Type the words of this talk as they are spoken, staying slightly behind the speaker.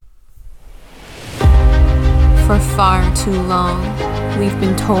For far too long, we've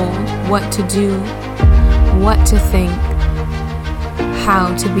been told what to do, what to think,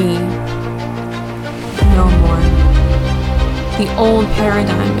 how to be. No more. The old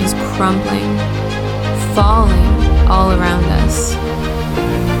paradigm is crumbling, falling all around us.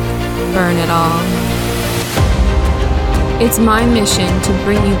 Burn it all. It's my mission to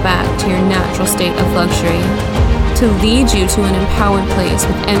bring you back to your natural state of luxury, to lead you to an empowered place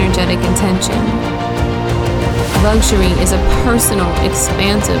with energetic intention. Luxury is a personal,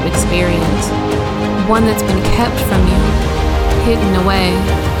 expansive experience, one that's been kept from you, hidden away,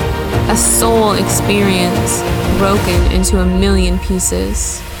 a soul experience broken into a million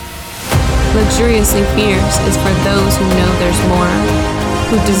pieces. Luxuriously fierce is for those who know there's more,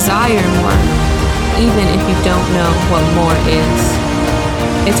 who desire more, even if you don't know what more is.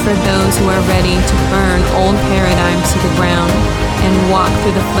 It's for those who are ready to burn old paradigms to the ground and walk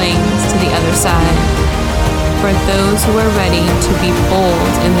through the flames to the other side. For those who are ready to be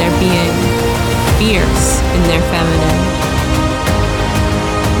bold in their being, fierce in their feminine.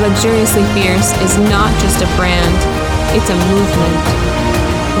 Luxuriously fierce is not just a brand, it's a movement.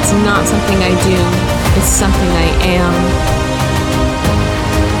 It's not something I do, it's something I am.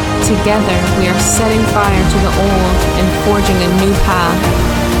 Together, we are setting fire to the old and forging a new path.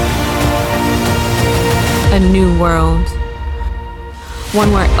 A new world.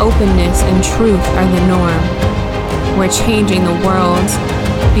 One where openness and truth are the norm. Where changing the world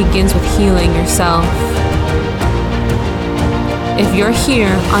begins with healing yourself. If you're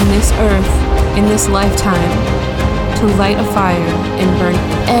here on this earth, in this lifetime, to light a fire and burn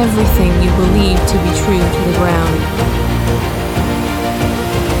everything you believe to be true to the ground,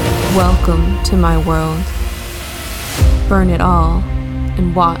 welcome to my world. Burn it all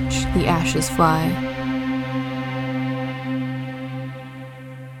and watch the ashes fly.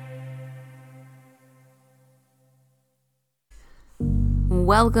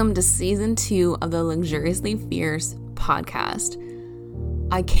 Welcome to season 2 of the Luxuriously Fierce podcast.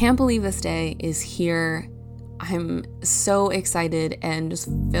 I can't believe this day is here. I'm so excited and just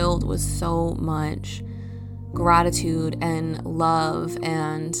filled with so much gratitude and love,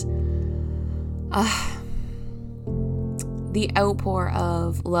 and the outpour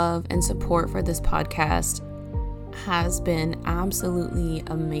of love and support for this podcast has been absolutely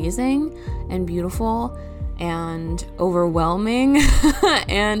amazing and beautiful and overwhelming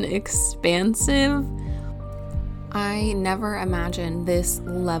and expansive. I never imagined this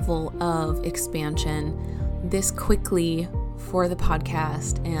level of expansion this quickly for the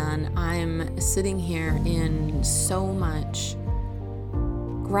podcast, and I'm sitting here in so much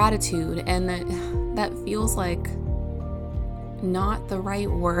gratitude, and that feels like not the right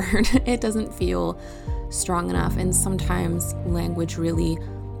word. It doesn't feel strong enough, and sometimes language really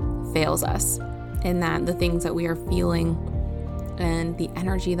fails us. And that the things that we are feeling and the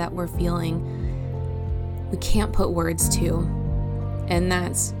energy that we're feeling, we can't put words to. And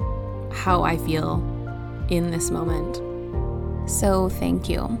that's how I feel in this moment. So thank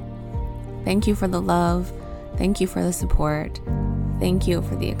you. Thank you for the love. Thank you for the support. Thank you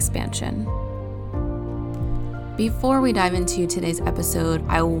for the expansion. Before we dive into today's episode,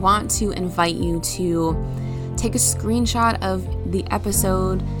 I want to invite you to take a screenshot of the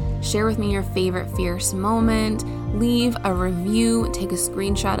episode. Share with me your favorite fierce moment, leave a review, take a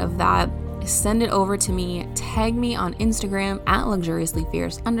screenshot of that, send it over to me, tag me on Instagram at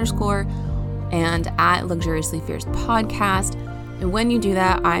luxuriouslyfierce_ and at luxuriouslyfierce podcast. And when you do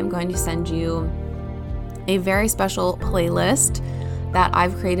that, I'm going to send you a very special playlist that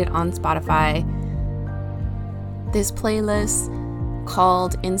I've created on Spotify. This playlist,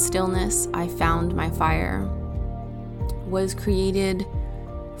 called In Stillness, I Found My Fire, was created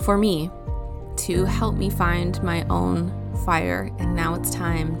for me to help me find my own fire, and now it's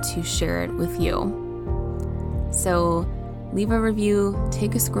time to share it with you. So leave a review,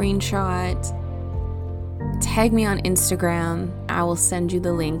 take a screenshot, tag me on Instagram. I will send you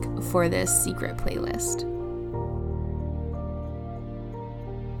the link for this secret playlist.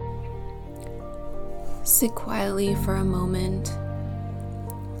 Sit quietly for a moment.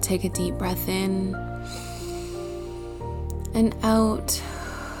 Take a deep breath in and out.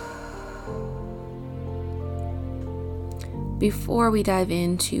 Before we dive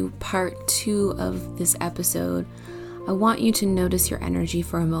into part 2 of this episode, I want you to notice your energy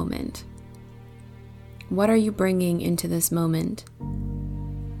for a moment. What are you bringing into this moment?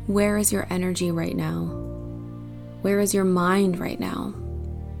 Where is your energy right now? Where is your mind right now?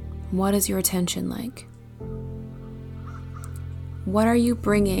 What is your attention like? What are you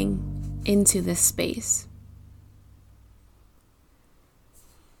bringing into this space?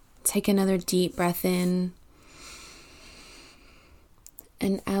 Take another deep breath in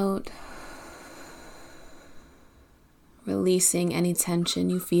and out. Releasing any tension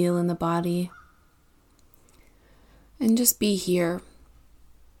you feel in the body. And just be here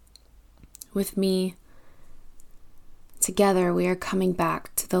with me. Together, we are coming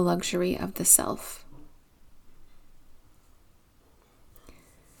back to the luxury of the self.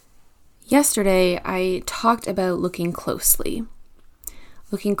 Yesterday, I talked about looking closely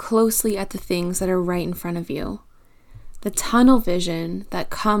at the things that are right in front of you. The tunnel vision that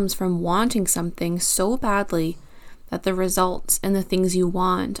comes from wanting something so badly that the results and the things you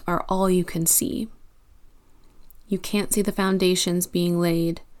want are all you can see. You can't see the foundations being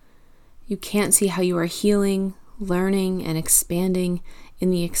laid. You can't see how you are healing, learning, and expanding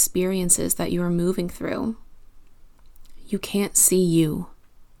in the experiences that you are moving through. You can't see you.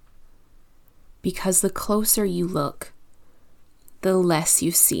 Because the closer you look, the less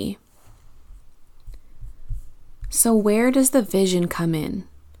you see. So where does the vision come in?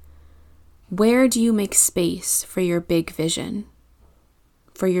 Where do you make space for your big vision?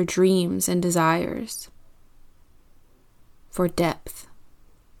 For your dreams and desires? For depth?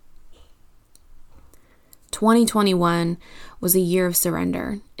 2021 was a year of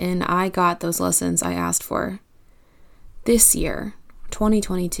surrender, and I got those lessons I asked for. This year,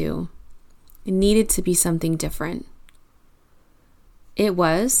 2022, it needed to be something different. It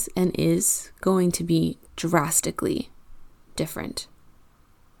was and is going to be drastically different.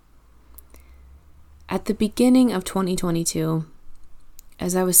 At the beginning of 2022,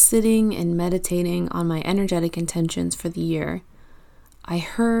 as I was sitting and meditating on my energetic intentions for the year, I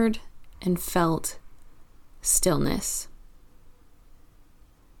heard and felt stillness.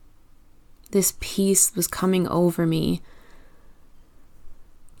 This peace was coming over me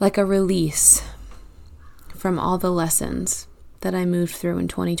like a release from all the lessons that I moved through in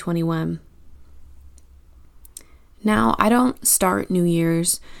 2021. Now, I don't start New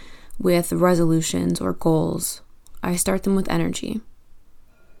Year's with resolutions or goals. I start them with energy.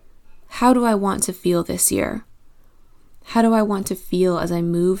 How do I want to feel this year? How do I want to feel as I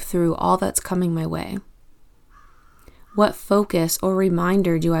move through all that's coming my way? What focus or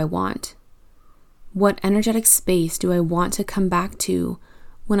reminder do I want? What energetic space do I want to come back to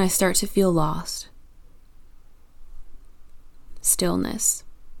when I start to feel lost? Stillness.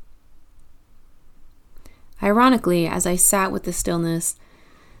 Ironically, as I sat with the stillness,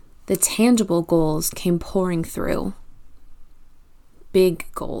 the tangible goals came pouring through. Big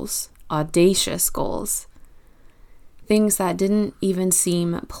goals, audacious goals. Things that didn't even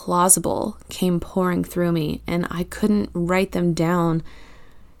seem plausible came pouring through me, and I couldn't write them down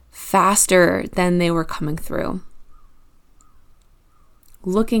faster than they were coming through.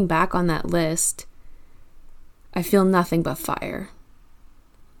 Looking back on that list, I feel nothing but fire.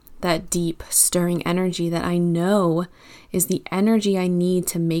 That deep, stirring energy that I know is the energy I need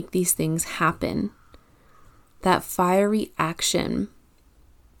to make these things happen. That fiery action,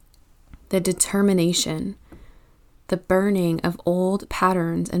 the determination, the burning of old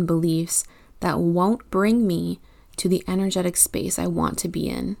patterns and beliefs that won't bring me to the energetic space I want to be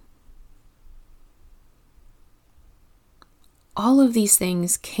in. All of these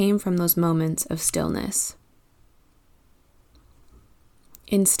things came from those moments of stillness.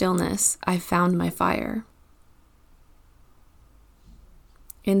 In stillness, I found my fire.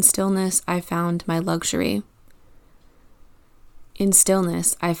 In stillness, I found my luxury. In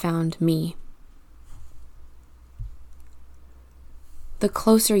stillness, I found me. The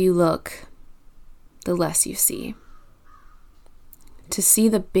closer you look, the less you see. To see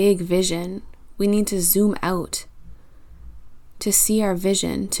the big vision, we need to zoom out. To see our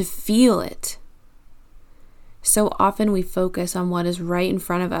vision, to feel it. So often we focus on what is right in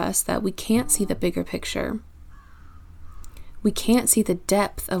front of us that we can't see the bigger picture. We can't see the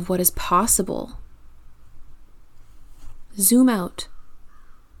depth of what is possible. Zoom out.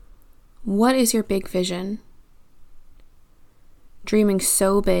 What is your big vision? Dreaming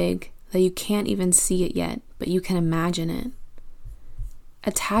so big that you can't even see it yet, but you can imagine it.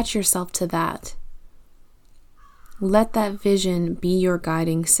 Attach yourself to that. Let that vision be your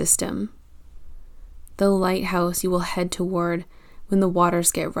guiding system. The lighthouse you will head toward when the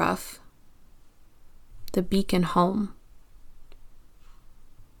waters get rough. The beacon home.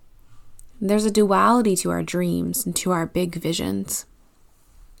 There's a duality to our dreams and to our big visions.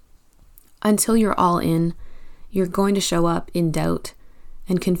 Until you're all in, you're going to show up in doubt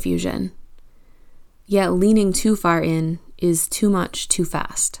and confusion. Yet leaning too far in is too much too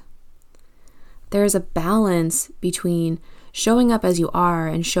fast. There is a balance between showing up as you are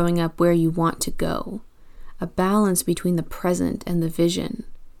and showing up where you want to go. A balance between the present and the vision.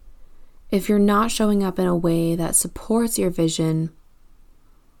 If you're not showing up in a way that supports your vision,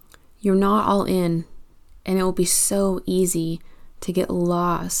 You're not all in, and it will be so easy to get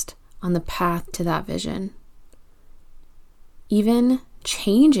lost on the path to that vision. Even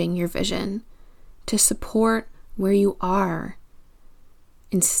changing your vision to support where you are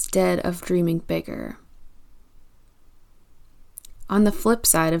instead of dreaming bigger. On the flip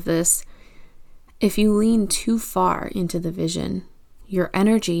side of this, if you lean too far into the vision, your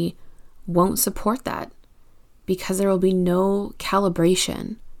energy won't support that because there will be no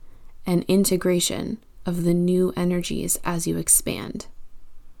calibration and integration of the new energies as you expand.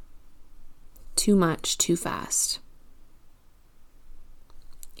 Too much, too fast.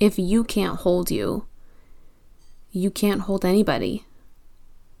 If you can't hold you, you can't hold anybody.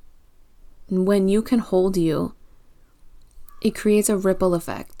 And when you can hold you, it creates a ripple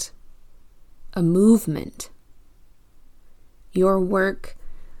effect, a movement. Your work,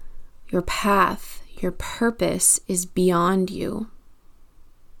 your path, your purpose is beyond you.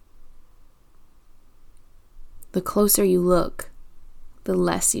 The closer you look, the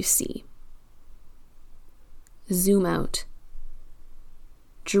less you see. Zoom out.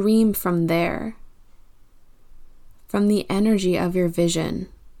 Dream from there, from the energy of your vision,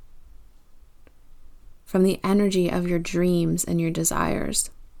 from the energy of your dreams and your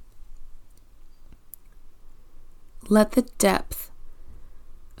desires. Let the depth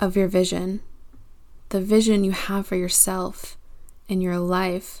of your vision, the vision you have for yourself and your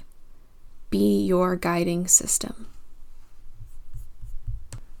life, be your guiding system.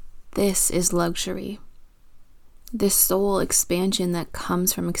 This is luxury. This soul expansion that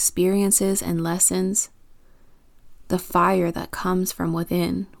comes from experiences and lessons, the fire that comes from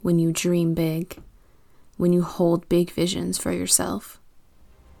within when you dream big, when you hold big visions for yourself,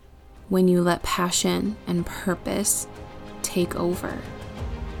 when you let passion and purpose take over.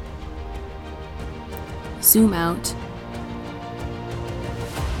 Zoom out.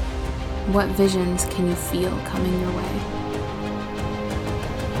 What visions can you feel coming your way?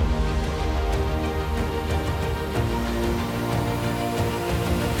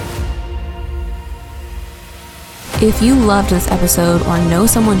 If you loved this episode or know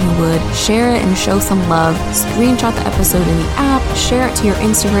someone who would, share it and show some love. Screenshot the episode in the app, share it to your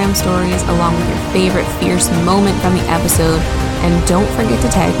Instagram stories along with your favorite fierce moment from the episode, and don't forget to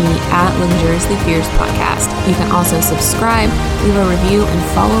tag me at Luxuriously Fierce Podcast. You can also subscribe, leave a review, and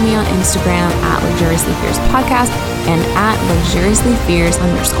follow me on Instagram at Luxuriously Fierce Podcast and at Luxuriously Fierce _.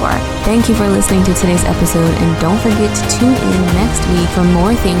 Thank you for listening to today's episode, and don't forget to tune in next week for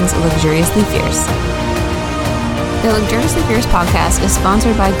more things Luxuriously Fierce. The Luxuriously Fierce podcast is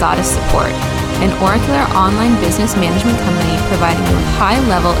sponsored by Goddess Support, an oracular online business management company providing you with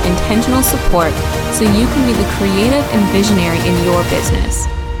high-level intentional support so you can be the creative and visionary in your business.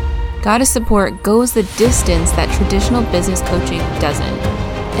 Goddess Support goes the distance that traditional business coaching doesn't.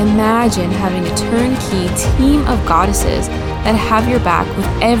 Imagine having a turnkey team of goddesses that have your back with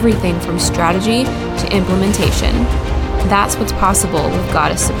everything from strategy to implementation. That's what's possible with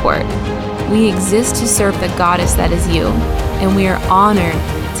Goddess Support. We exist to serve the goddess that is you, and we are honored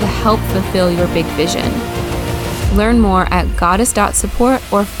to help fulfill your big vision. Learn more at goddess.support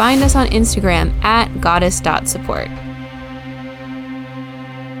or find us on Instagram at goddess.support.